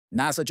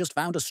NASA just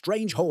found a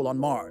strange hole on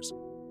Mars,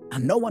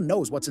 and no one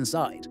knows what's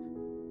inside.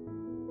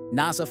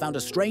 NASA found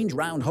a strange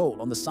round hole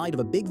on the side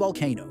of a big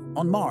volcano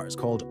on Mars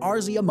called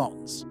Arzia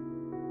Mons.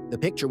 The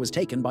picture was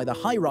taken by the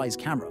HiRISE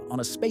camera on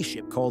a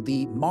spaceship called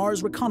the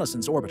Mars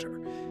Reconnaissance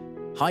Orbiter.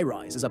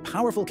 HiRISE is a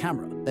powerful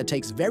camera that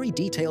takes very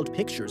detailed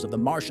pictures of the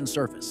Martian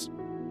surface.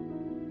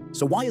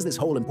 So why is this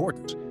hole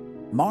important?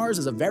 Mars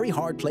is a very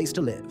hard place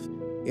to live.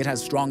 It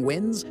has strong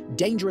winds,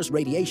 dangerous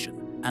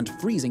radiation, and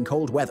freezing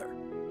cold weather.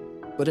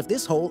 But if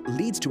this hole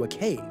leads to a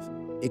cave,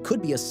 it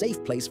could be a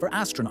safe place for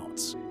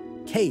astronauts.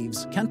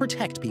 Caves can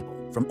protect people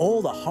from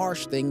all the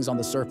harsh things on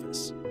the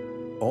surface.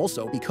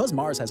 Also, because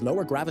Mars has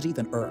lower gravity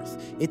than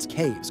Earth, its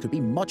caves could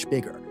be much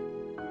bigger.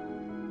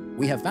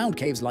 We have found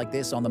caves like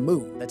this on the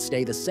Moon that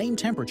stay the same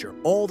temperature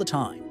all the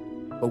time.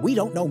 But we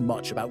don't know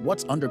much about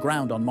what's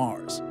underground on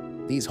Mars.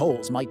 These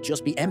holes might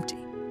just be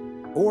empty.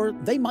 Or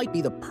they might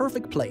be the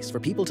perfect place for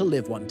people to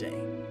live one day.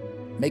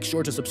 Make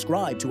sure to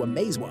subscribe to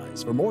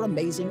AmazeWise for more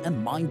amazing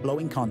and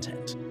mind-blowing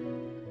content.